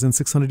 1,200 wars in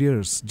 600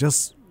 years,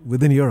 just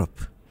within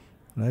Europe,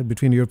 right?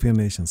 Between European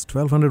nations.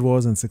 1,200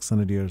 wars in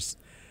 600 years.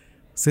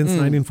 Since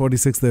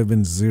 1946, there have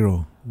been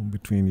 0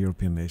 between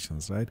European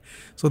nations, right?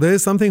 So there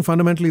is something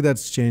fundamentally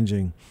that's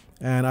changing.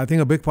 And I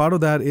think a big part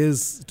of that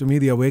is, to me,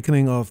 the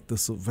awakening of the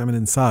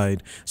feminine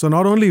side. So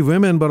not only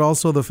women, but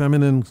also the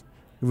feminine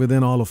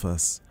within all of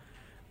us.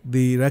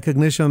 The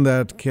recognition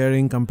that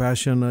caring,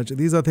 compassion,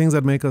 these are things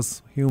that make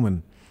us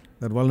human.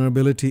 That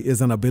vulnerability is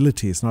an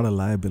ability, it's not a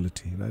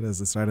liability, right? As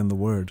it's right in the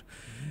word.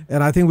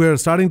 And I think we're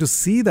starting to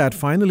see that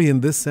finally in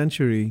this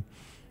century.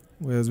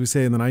 As we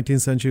say, in the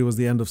 19th century was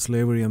the end of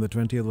slavery and the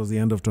 20th was the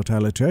end of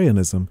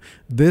totalitarianism.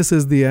 This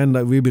is the end,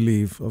 we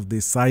believe, of the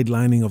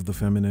sidelining of the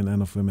feminine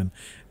and of women.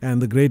 And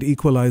the great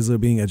equalizer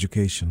being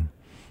education.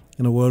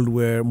 In a world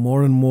where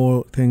more and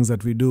more things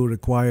that we do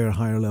require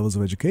higher levels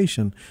of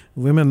education,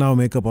 women now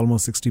make up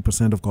almost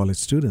 60% of college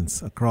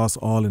students across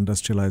all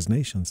industrialized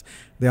nations.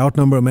 They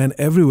outnumber men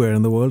everywhere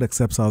in the world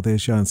except South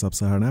Asia and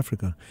Sub-Saharan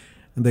Africa.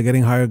 And they're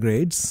getting higher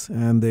grades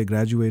and they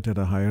graduate at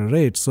a higher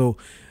rate. So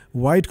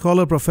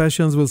white-collar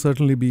professions will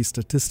certainly be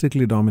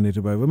statistically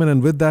dominated by women,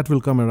 and with that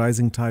will come a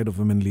rising tide of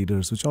women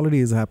leaders, which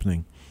already is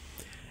happening.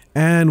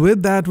 And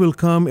with that will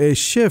come a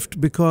shift,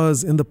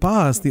 because in the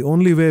past, the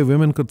only way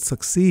women could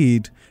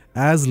succeed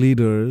as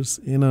leaders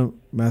in a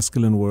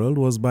masculine world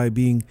was by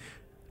being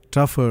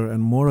tougher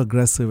and more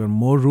aggressive and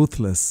more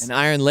ruthless. An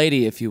Iron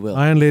Lady, if you will.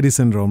 Iron Lady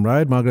syndrome,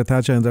 right? Margaret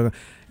Thatcher,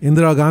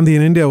 Indira Gandhi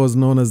in India was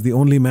known as the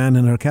only man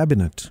in her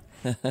cabinet.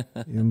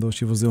 Even though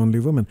she was the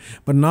only woman.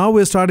 But now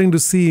we're starting to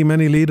see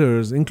many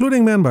leaders,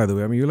 including men, by the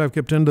way. I mean, you'll have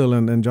Kip Tindall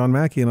and John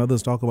Mackey and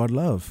others talk about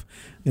love,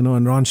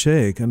 and Ron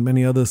Shaik and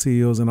many other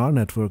CEOs in our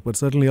network, but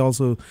certainly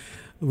also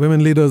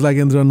women leaders like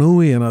Indra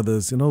Nooyi and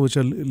others, which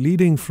are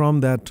leading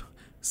from that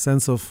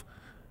sense of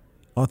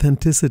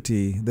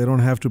authenticity. They don't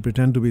have to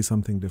pretend to be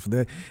something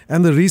different.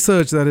 And the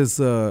research that is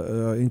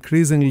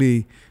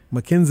increasingly,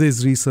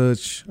 McKinsey's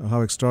research,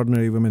 how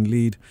extraordinary women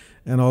lead,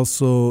 and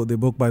also the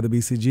book by the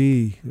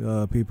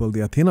BCG people,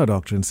 the Athena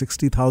Doctrine,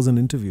 60,000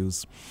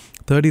 interviews,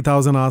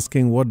 30,000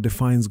 asking what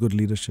defines good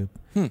leadership,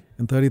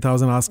 and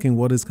 30,000 asking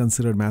what is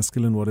considered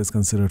masculine, what is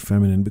considered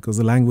feminine, because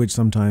the language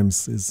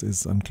sometimes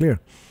is unclear.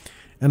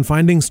 and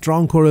finding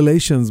strong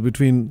correlations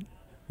between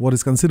what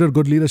is considered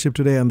good leadership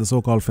today and the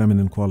so-called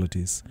feminine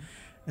qualities.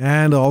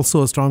 And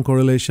also a strong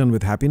correlation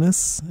with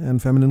happiness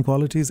and feminine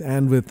qualities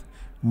and with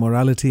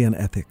morality and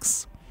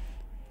ethics.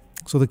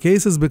 So the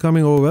case is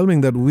becoming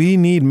overwhelming that we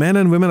need men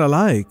and women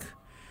alike.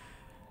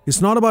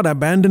 It's not about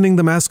abandoning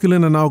the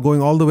masculine and now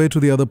going all the way to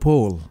the other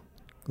pole.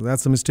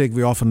 That's a mistake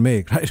we often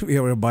make, right? We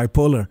are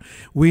bipolar.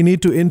 We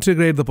need to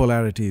integrate the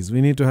polarities.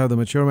 We need to have the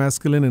mature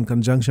masculine in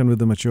conjunction with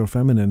the mature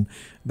feminine.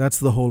 That's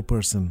the whole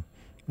person,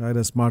 right?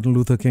 As Martin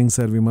Luther King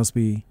said, we must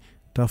be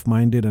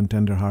tough-minded and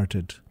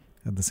tender-hearted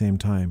at the same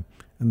time.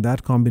 And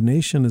that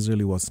combination is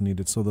really what's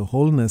needed. So the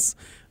wholeness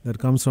that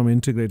comes from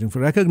integrating, for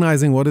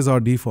recognizing what is our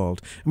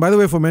default. And by the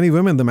way, for many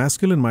women, the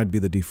masculine might be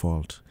the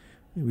default,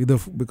 either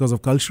because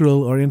of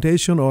cultural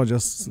orientation or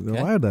just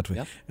they're wired that way.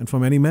 Yep. And for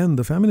many men,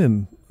 the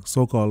feminine,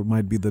 so-called,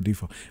 might be the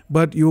default.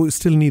 But you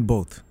still need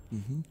both,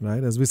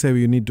 right? As we say,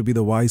 you need to be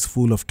the wise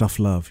fool of tough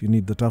love. You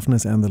need the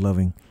toughness and the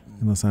loving,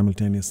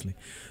 simultaneously.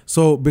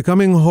 So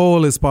becoming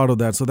whole is part of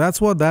that. So that's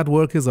what that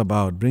work is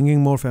about,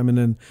 bringing more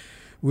feminine,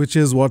 which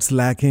is what's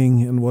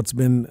lacking and what's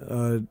been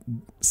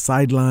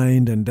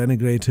sidelined and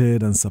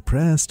denigrated and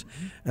suppressed.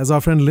 As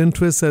our friend Lynn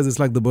Twist says, it's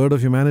like the bird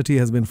of humanity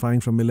has been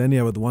flying for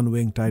millennia with one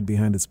wing tied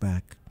behind its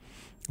back,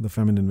 the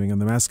feminine wing.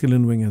 And the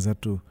masculine wing has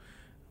had to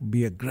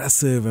be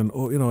aggressive and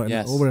and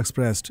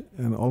overexpressed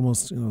and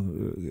almost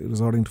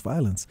resorting to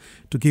violence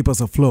to keep us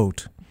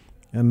afloat.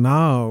 And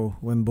now,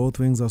 when both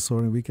wings are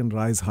soaring, we can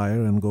rise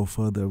higher and go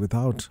further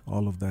without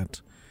all of that.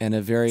 And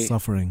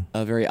suffering.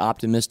 A very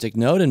optimistic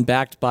note, and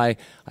backed by,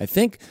 I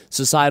think,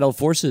 societal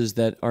forces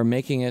that are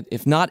making it,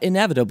 if not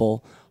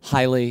inevitable,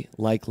 highly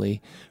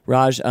likely.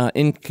 Raj,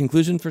 in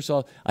conclusion, first of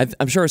all,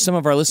 I'm sure some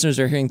of our listeners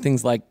are hearing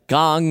things like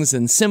gongs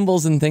and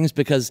cymbals and things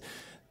because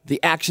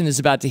the action is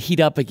about to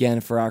heat up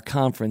again for our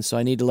conference, so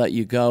I need to let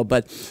you go.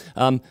 But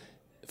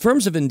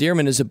Firms of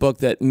Endearment is a book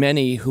that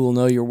many who will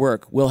know your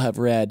work will have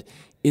read.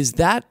 Is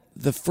that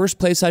the first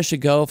place I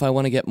should go if I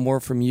want to get more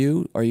from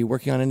you? Are you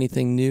working on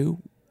anything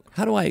new?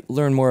 How do I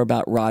learn more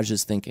about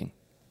Raj's thinking?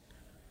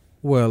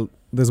 Well,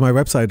 there's my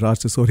website,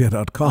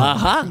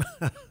 rajsisodia.com.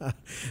 Uh-huh.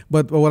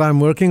 But what I'm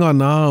working on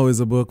now is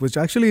a book which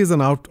actually is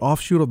an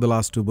offshoot of the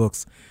last two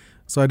books.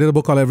 So I did a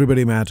book called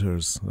Everybody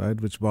Matters,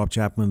 right, which Bob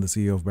Chapman, the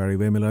CEO of Barry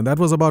Wehmiller, and that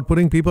was about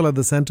putting people at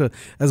the center.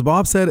 As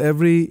Bob said,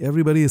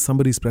 everybody is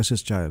somebody's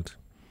precious child.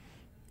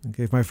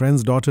 Okay, if my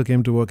friend's daughter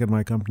came to work at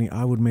my company,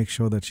 I would make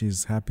sure that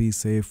she's happy,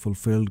 safe,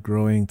 fulfilled,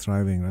 growing,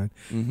 thriving, right?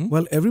 Mm-hmm.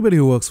 Well, everybody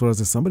who works for us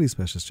is somebody's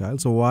precious child,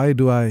 so why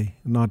do I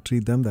not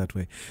treat them that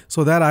way?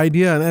 So that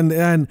idea,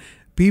 and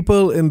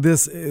people in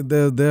this,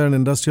 they're an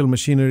industrial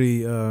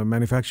machinery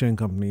manufacturing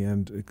company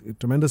and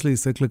tremendously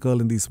cyclical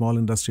in these small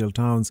industrial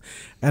towns.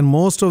 And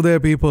most of their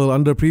people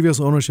under previous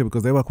ownership,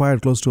 because they've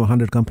acquired close to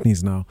 100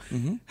 companies now,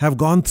 have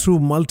gone through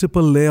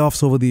multiple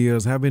layoffs over the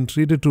years, have been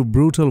treated to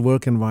brutal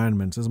work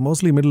environments. It's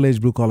mostly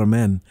middle-aged blue-collar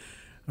men,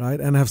 right,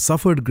 and have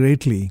suffered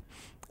greatly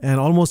and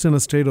almost in a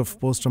state of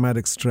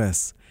post-traumatic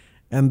stress.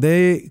 And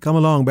they come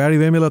along, Barry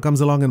Wehmiller comes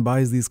along and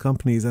buys these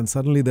companies, and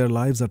suddenly their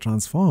lives are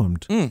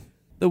transformed.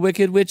 The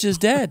Wicked Witch is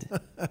dead.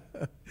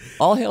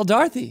 All hail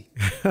Dorothy.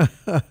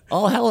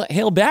 All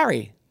hail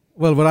Barry.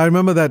 Well, but I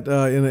remember that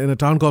in a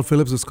town called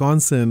Phillips,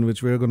 Wisconsin,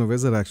 which we're going to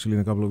visit actually in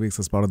a couple of weeks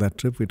as part of that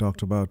trip we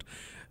talked about,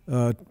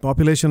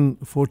 population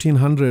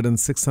 1,400 and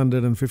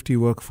 650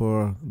 work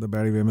for the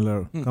Barry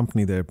Wehmiller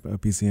company there,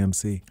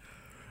 PCMC.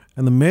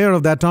 And the mayor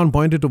of that town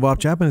pointed to Bob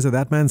Chapman and said,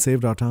 that man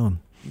saved our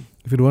town.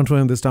 If it weren't for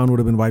him, this town would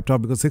have been wiped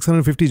out because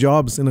 650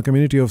 jobs in a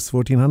community of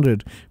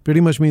 1,400 pretty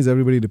much means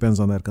everybody depends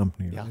on that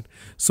company. Yeah. Right?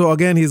 So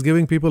again, he's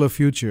giving people a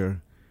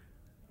future,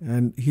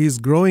 and he's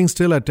growing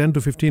still at 10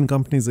 to 15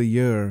 companies a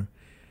year,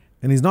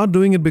 and he's not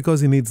doing it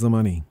because he needs the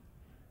money.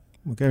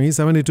 Okay, he's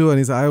 72 and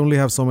he says, I only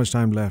have so much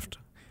time left.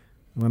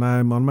 When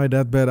I'm on my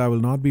deathbed, I will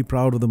not be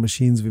proud of the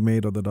machines we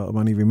made or the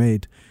money we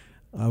made.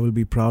 I will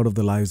be proud of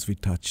the lives we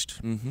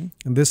touched. Mm-hmm.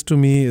 And this to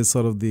me is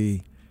sort of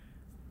the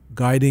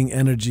guiding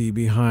energy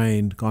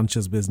behind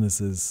conscious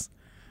businesses.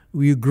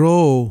 We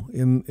grow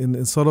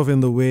in sort of in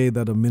the way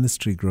that a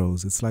ministry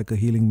grows. It's like a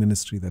healing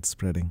ministry that's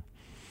spreading.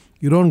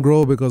 You don't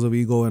grow because of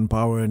ego and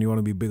power and you want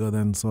to be bigger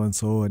than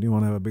so-and-so and you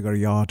want to have a bigger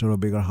yacht or a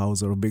bigger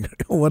house or a bigger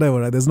whatever.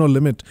 Right? There's no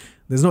limit.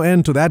 There's no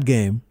end to that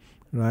game,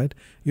 right?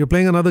 You're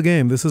playing another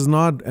game. This is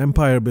not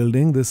empire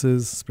building. This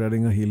is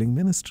spreading a healing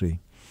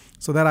ministry.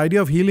 So that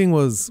idea of healing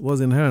was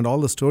inherent. All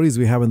the stories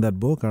we have in that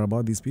book are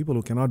about these people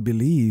who cannot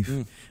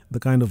believe the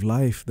kind of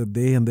life that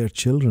they and their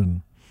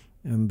children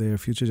and their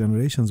future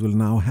generations will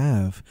now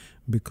have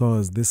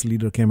because this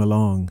leader came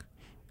along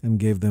and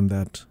gave them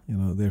that,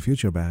 their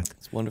future back.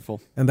 It's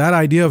wonderful. And that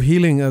idea of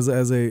healing as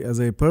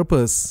a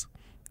purpose,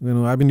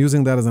 I've been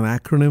using that as an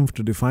acronym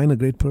to define a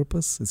great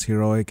purpose. It's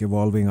heroic,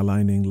 evolving,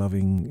 aligning,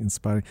 loving,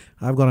 inspiring.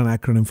 I've got an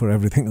acronym for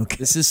everything. Okay.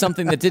 This is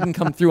something that didn't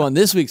come through on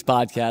this week's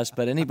podcast,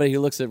 but anybody who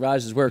looks at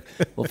Raj's work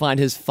will find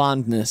his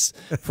fondness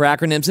for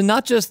acronyms, and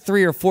not just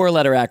 3 or 4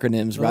 letter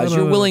acronyms, Raj.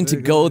 You're willing to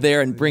go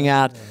there and bring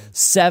out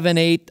 7,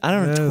 8,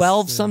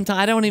 12 sometimes.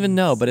 I don't even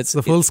know, but it's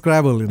the full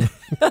Scrabble.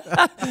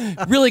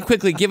 Really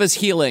quickly, give us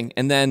healing,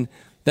 and then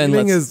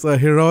Healing is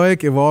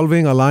heroic,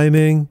 evolving,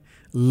 aligning,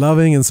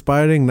 loving,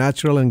 inspiring,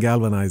 natural, and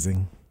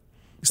galvanizing.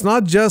 It's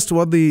not just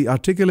what the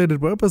articulated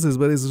purpose is,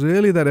 but it's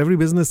really that every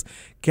business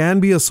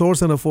can be a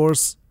source and a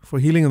force for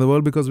healing in the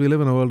world, because we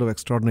live in a world of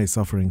extraordinary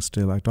suffering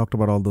still. I talked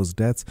about all those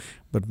deaths,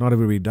 but not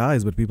everybody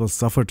dies, but people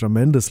suffer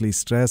tremendously,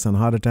 stress and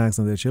heart attacks,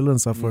 and their children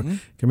suffer,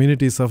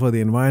 communities suffer, the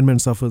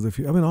environment suffers.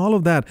 All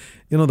of that,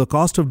 the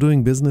cost of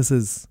doing business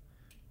is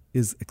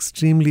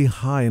extremely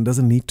high and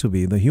doesn't need to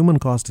be. The human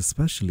cost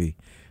especially,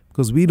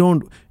 because we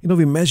don't,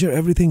 we measure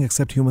everything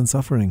except human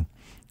suffering,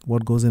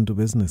 what goes into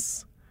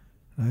business.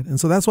 Right? And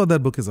so that's what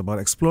that book is about,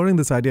 exploring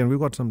this idea. And we've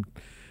got some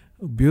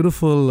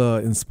beautiful,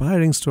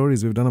 inspiring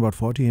stories. We've done about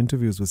 40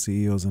 interviews with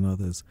CEOs and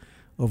others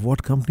of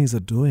what companies are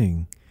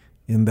doing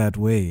in that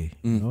way.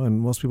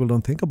 And most people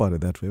don't think about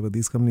it that way, but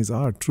these companies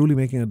are truly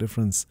making a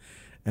difference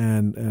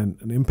and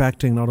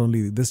impacting not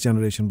only this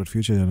generation, but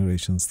future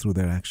generations through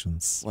their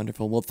actions.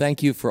 Wonderful. Well,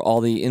 thank you for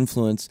all the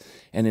influence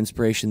and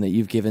inspiration that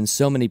you've given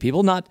so many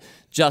people, not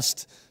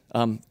just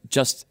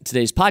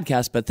today's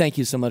podcast, but thank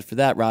you so much for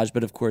that, Raj.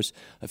 But of course,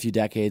 a few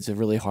decades of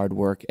really hard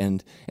work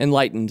and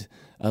enlightened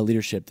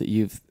leadership that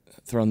you've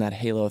thrown that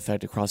halo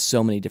effect across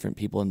so many different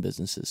people and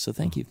businesses. So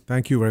thank you.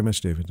 Thank you very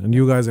much, David. And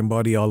you guys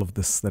embody all of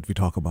this that we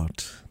talk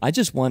about. I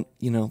just want,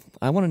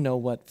 I want to know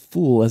what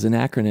FOOL as an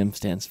acronym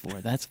stands for.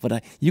 That's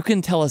what you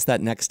can tell us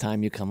that next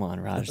time you come on,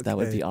 Raj. Okay. That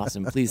would be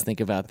awesome. Please think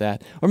about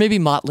that. Or maybe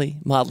Motley,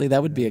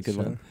 that would be a good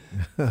one.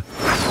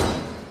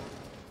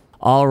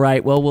 All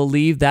right, well, we'll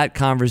leave that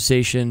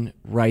conversation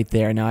right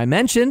there. Now, I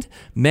mentioned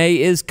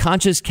May is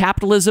Conscious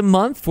Capitalism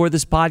Month for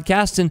this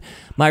podcast, and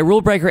my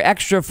Rule Breaker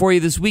Extra for you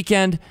this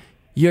weekend,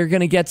 you're going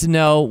to get to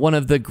know one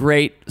of the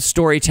great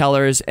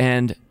storytellers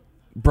and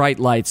bright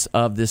lights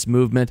of this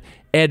movement,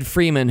 Ed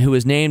Freeman, who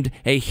was named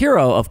a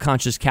hero of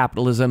conscious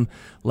capitalism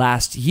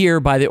last year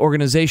by the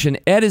organization.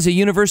 Ed is a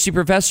university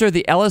professor,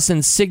 the Ellis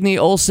and Signe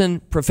Olson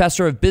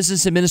Professor of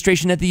Business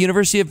Administration at the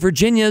University of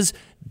Virginia's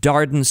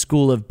Darden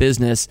School of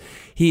Business.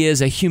 He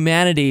is a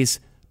humanities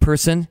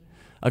person,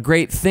 a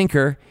great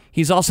thinker.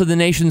 He's also the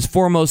nation's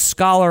foremost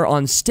scholar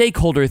on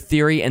stakeholder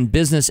theory and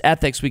business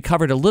ethics. We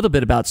covered a little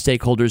bit about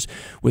stakeholders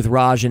with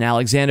Raj and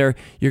Alexander.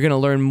 You're going to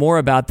learn more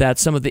about that,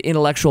 some of the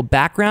intellectual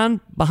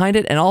background behind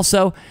it, and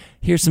also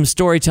here's some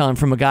storytelling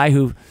from a guy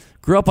who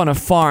grew up on a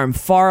farm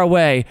far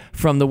away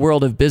from the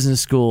world of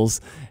business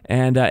schools,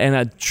 and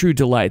a true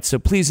delight. So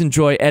please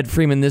enjoy Ed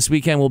Freeman this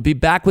weekend. We'll be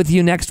back with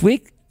you next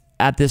week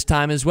at this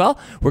time as well.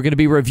 We're going to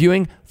be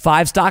reviewing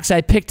 5 stocks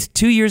I picked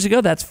 2 years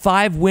ago. That's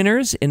 5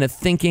 winners in a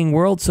thinking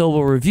world. So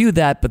we'll review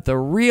that. But the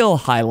real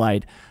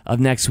highlight of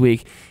next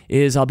week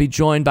is I'll be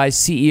joined by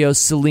CEO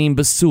Salim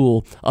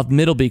Basul of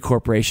Middleby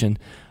Corporation,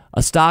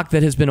 a stock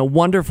that has been a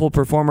wonderful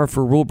performer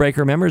for Rule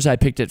Breaker members. I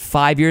picked it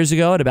 5 years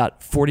ago at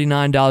about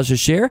 $49 a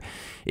share.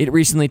 It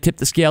recently tipped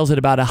the scales at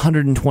about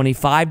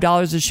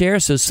 $125 a share.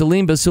 So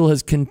Salim Basul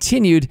has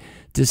continued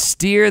to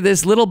steer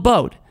this little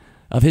boat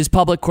of his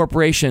public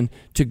corporation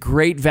to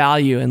great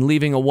value and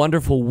leaving a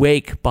wonderful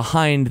wake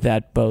behind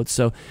that boat.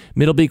 So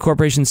Middleby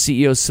Corporation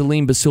CEO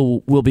Salim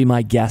Basul will be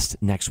my guest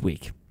next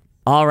week.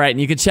 All right, and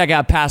you can check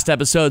out past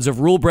episodes of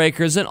Rule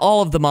Breakers and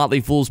all of the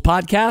Motley Fool's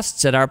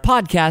podcasts at our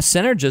podcast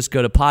center. Just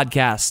go to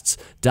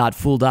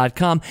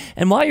podcasts.fool.com.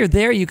 And while you're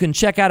there, you can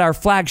check out our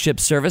flagship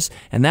service,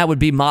 and that would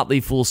be Motley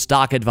Fool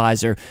Stock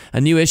Advisor.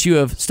 A new issue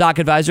of Stock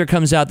Advisor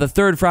comes out the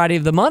third Friday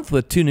of the month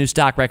with 2 new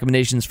stock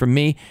recommendations from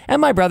me and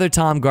my brother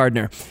Tom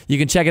Gardner. You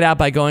can check it out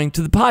by going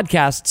to the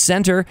podcast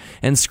center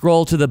and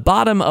scroll to the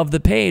bottom of the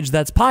page.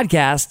 That's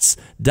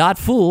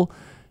podcasts.fool.com.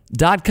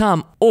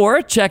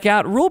 Or check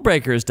out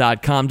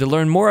rulebreakers.com to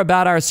learn more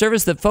about our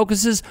service that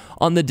focuses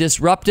on the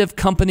disruptive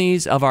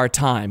companies of our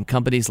time,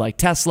 companies like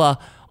Tesla,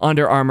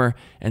 Under Armour,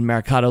 and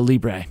Mercado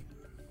Libre.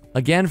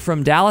 Again,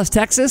 from Dallas,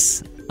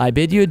 Texas, I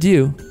bid you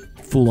adieu.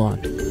 Fool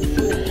on.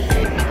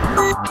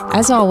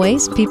 As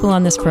always, people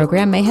on this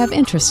program may have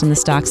interest in the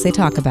stocks they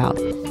talk about,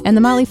 and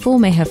the Motley Fool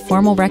may have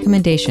formal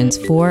recommendations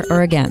for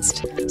or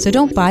against. So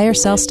don't buy or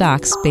sell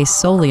stocks based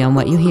solely on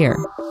what you hear.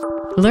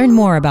 Learn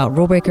more about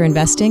Rule Breaker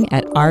investing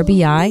at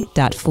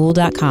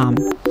rbi.fool.com.